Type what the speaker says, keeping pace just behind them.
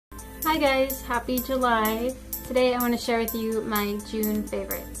Hi guys, happy July. Today I want to share with you my June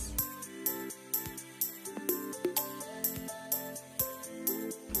favorites.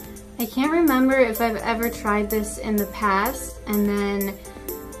 I can't remember if I've ever tried this in the past and then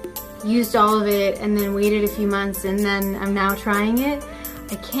used all of it and then waited a few months and then I'm now trying it.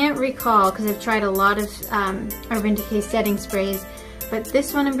 I can't recall because I've tried a lot of Urban Decay setting sprays, but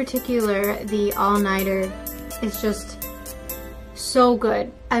this one in particular, the All Nighter, is just so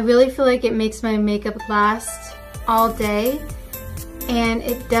good. I really feel like it makes my makeup last all day, and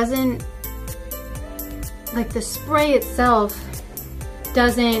it doesn't, like the spray itself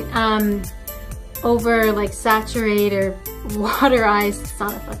doesn't over like saturate or waterize, it's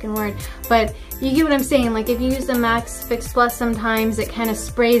not a fucking word, but you get what I'm saying. Like if you use the Max Fix Plus, sometimes it kind of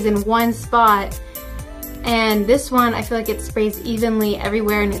sprays in one spot, and this one I feel like it sprays evenly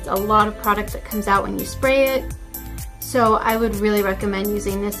everywhere, and it's a lot of product that comes out when you spray it. So I would really recommend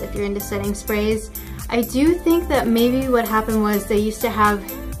using this if you're into setting sprays. I do think that maybe what happened was they used to have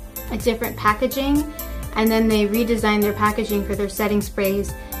a different packaging and then they redesigned their packaging for their setting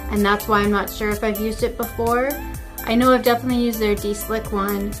sprays, and that's why I'm not sure if I've used it before. I know I've definitely used their De-Slick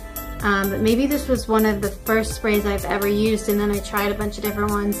one, but maybe this was one of the first sprays I've ever used and then I tried a bunch of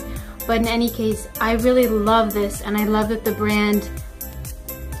different ones. But in any case, I really love this, and I love that the brand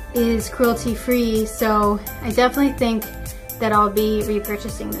is cruelty free, so I definitely think that I'll be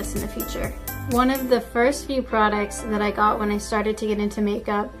repurchasing this in the future. One of the first few products that I got when I started to get into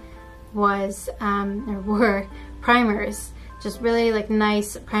makeup was, were primers. Just really like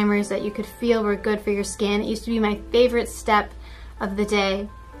nice primers that you could feel were good for your skin. It used to be my favorite step of the day.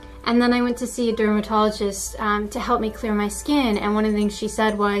 And then I went to see a dermatologist to help me clear my skin, and one of the things she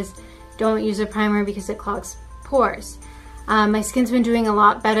said was, don't use a primer because it clogs pores. My skin's been doing a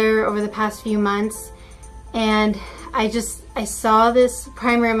lot better over the past few months, and I saw this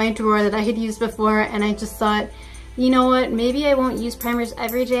primer in my drawer that I had used before, and I just thought, you know what, maybe I won't use primers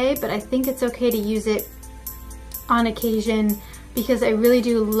every day, but I think it's okay to use it on occasion because I really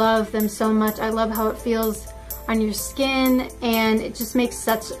do love them so much. I love how it feels on your skin, and it just makes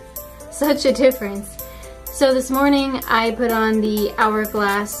such a difference. So this morning I put on the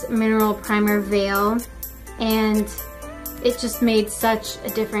Hourglass Mineral Primer Veil, and it just made such a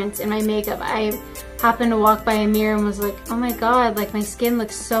difference in my makeup. I happened to walk by a mirror and was like, oh my god, like my skin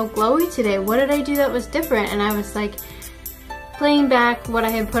looks so glowy today. What did I do that was different? And I was like playing back what I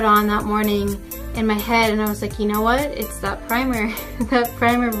had put on that morning in my head, and I was like, you know what? It's that primer. That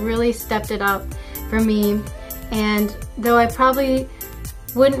primer really stepped it up for me. And though I probably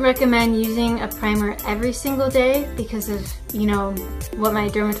wouldn't recommend using a primer every single day because of, you know, what my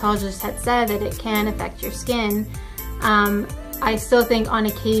dermatologist had said, that it can affect your skin, I still think on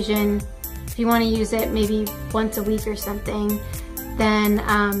occasion, if you want to use it maybe once a week or something, then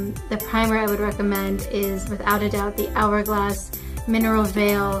the primer I would recommend is without a doubt the Hourglass Mineral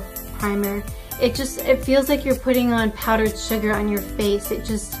Veil Primer. It feels like you're putting on powdered sugar on your face.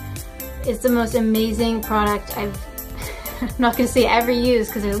 It's the most amazing product I'm not going to say ever used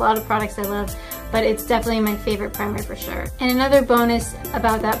because there's a lot of products I love, but it's definitely my favorite primer for sure. And another bonus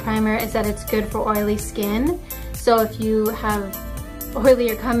about that primer is that it's good for oily skin. So if you have oily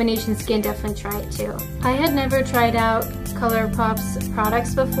or combination skin, definitely try it too. I had never tried out ColourPop's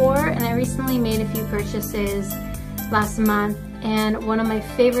products before, and I recently made a few purchases last month, and one of my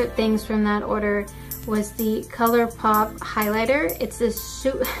favorite things from that order was the ColourPop highlighter. It's the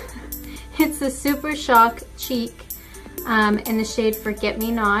Super Shock Cheek in the shade Forget Me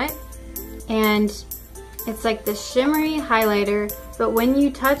Not, and it's like the shimmery highlighter, but when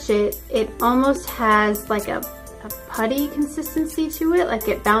you touch it, it almost has like a putty consistency to it, like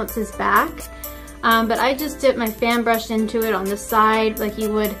it bounces back. But I just dipped my fan brush into it on the side like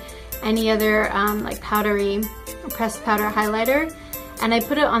you would any other like powdery pressed powder highlighter, and I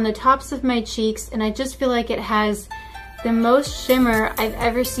put it on the tops of my cheeks, and I just feel like it has the most shimmer I've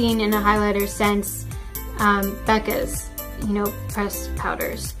ever seen in a highlighter since Becca's, you know, pressed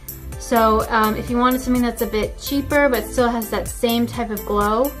powders. So if you wanted something that's a bit cheaper but still has that same type of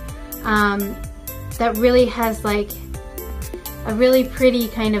glow, that really has like a really pretty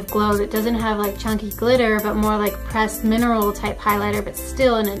kind of glow that doesn't have like chunky glitter but more like pressed mineral type highlighter but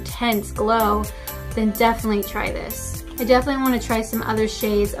still an intense glow, then definitely try this. I definitely want to try some other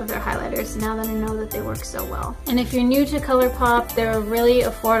shades of their highlighters now that I know that they work so well. And if you're new to ColourPop, they're a really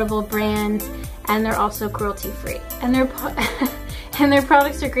affordable brand, and they're also cruelty free. And their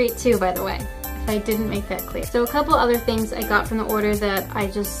products are great too, by the way, if I didn't make that clear. So a couple other things I got from the order that I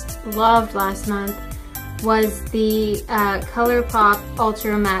just loved last month was the ColourPop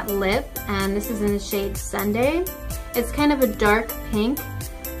Ultra Matte Lip, and this is in the shade Sunday. It's kind of a dark pink,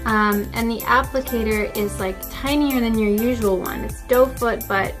 And the applicator is like tinier than your usual one. It's doe foot,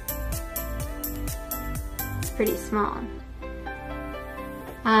 but it's pretty small.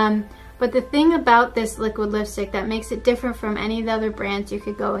 But the thing about this liquid lipstick that makes it different from any of the other brands you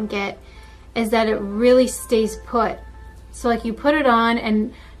could go and get is that it really stays put. So like you put it on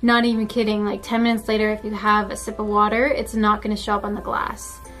and not even kidding, like 10 minutes later if you have a sip of water, it's not going to show up on the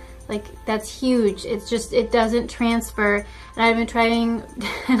glass. Like that's huge. It's just, it doesn't transfer. And I've been trying,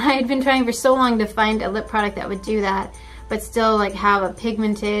 and I had been trying for so long to find a lip product that would do that, but still like have a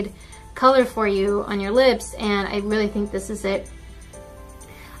pigmented color for you on your lips, and I really think this is it.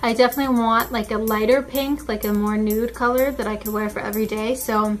 I definitely want like a lighter pink, like a more nude color that I could wear for every day.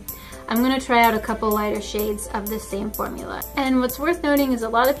 So I'm gonna try out a couple lighter shades of this same formula. And what's worth noting is a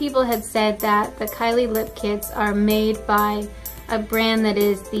lot of people had said that the Kylie lip kits are made by a brand that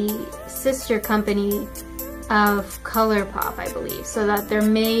is the sister company of ColourPop, I believe. So that they're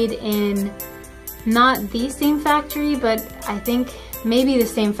made in not the same factory, but I think maybe the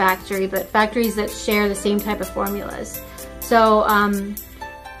same factory, but factories that share the same type of formulas. So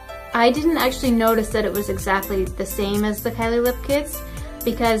I didn't actually notice that it was exactly the same as the Kylie lip kits,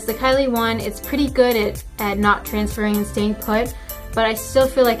 because the Kylie one, it's pretty good at not transferring and staying put, but I still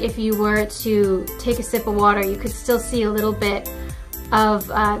feel like if you were to take a sip of water, you could still see a little bit of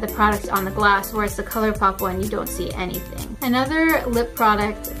the product on the glass, whereas the ColourPop one, you don't see anything. Another lip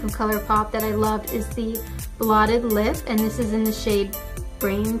product from ColourPop that I loved is the Blotted Lip, and this is in the shade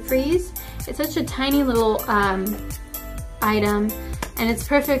Brain Freeze. It's such a tiny little item, and it's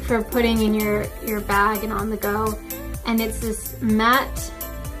perfect for putting in your bag and on the go. And it's this matte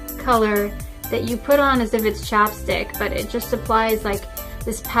color that you put on as if it's chapstick, but it just applies like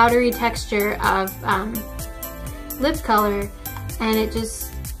this powdery texture of lip color, and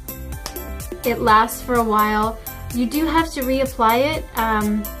it lasts for a while. You do have to reapply it.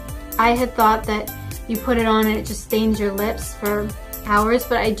 I had thought that you put it on and it just stains your lips for hours,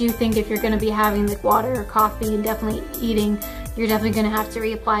 but I do think if you're going to be having like water or coffee and definitely eating, you're definitely going to have to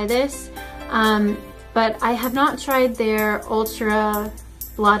reapply this. But I have not tried their Ultra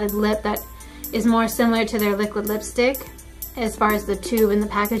Blotted Lip that is more similar to their liquid lipstick as far as the tube and the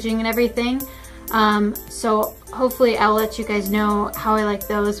packaging and everything. So hopefully I'll let you guys know how I like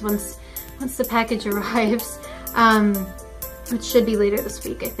those once the package arrives, which should be later this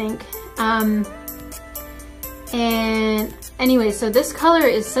week, I think. And anyway, so this color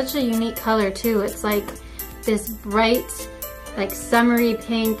is such a unique color too. It's like this bright, like summery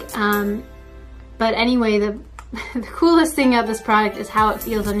pink. But anyway, the coolest thing about this product is how it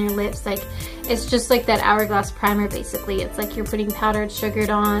feels on your lips. Like, it's just like that hourglass primer basically. It's like you're putting powdered sugar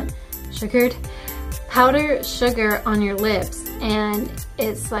on your lips, and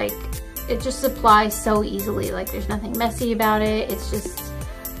it's like, it just applies so easily. Like there's nothing messy about it.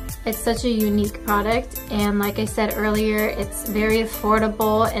 It's such a unique product, and like I said earlier, it's very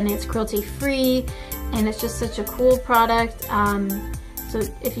affordable and it's cruelty free, and it's just such a cool product. So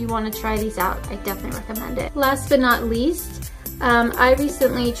if you want to try these out, I definitely recommend it. Last but not least, I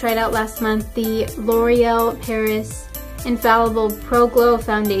recently tried out last month the L'Oreal Paris Infallible Pro Glow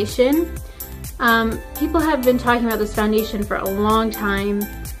Foundation. People have been talking about this foundation for a long time,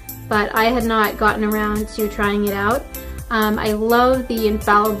 but I had not gotten around to trying it out. I love the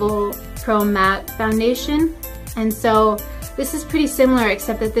Infallible Pro Matte Foundation, and so this is pretty similar,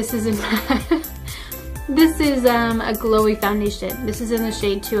 except that this isn't matte. This is a glowy foundation. This is in the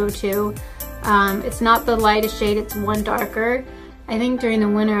shade 202. It's not the lightest shade, it's one darker. I think during the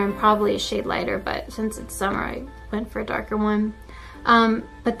winter I'm probably a shade lighter, but since it's summer I went for a darker one.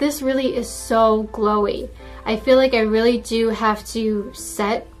 But this really is so glowy. I feel like I really do have to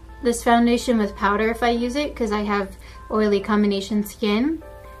set this foundation with powder if I use it, because I have oily combination skin.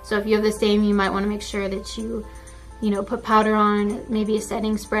 So if you have the same, you might want to make sure that you put powder on, maybe a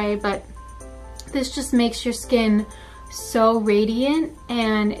setting spray, but this just makes your skin so radiant,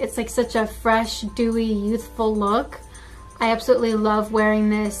 and it's like such a fresh, dewy, youthful look. I absolutely love wearing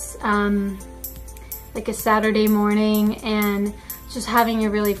this like a Saturday morning and just having a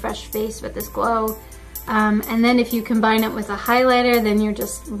really fresh face with this glow. And then if you combine it with a highlighter, then you're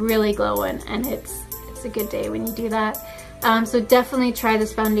just really glowing, and it's a good day when you do that. So definitely try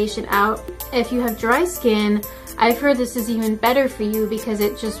this foundation out. If you have dry skin, I've heard this is even better for you because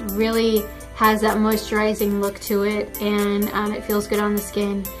it just really has that moisturizing look to it, and it feels good on the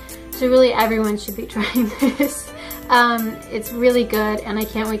skin. So really everyone should be trying this. It's really good, and I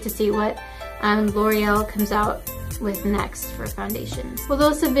can't wait to see what L'Oreal comes out with next for foundation. Well,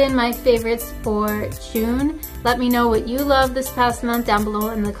 those have been my favorites for June. Let me know what you love this past month down below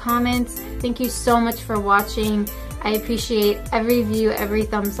in the comments. Thank you so much for watching. I appreciate every view, every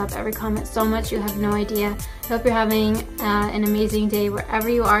thumbs up, every comment so much. You have no idea. I hope you're having an amazing day wherever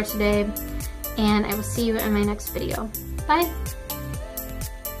you are today, and I will see you in my next video. Bye!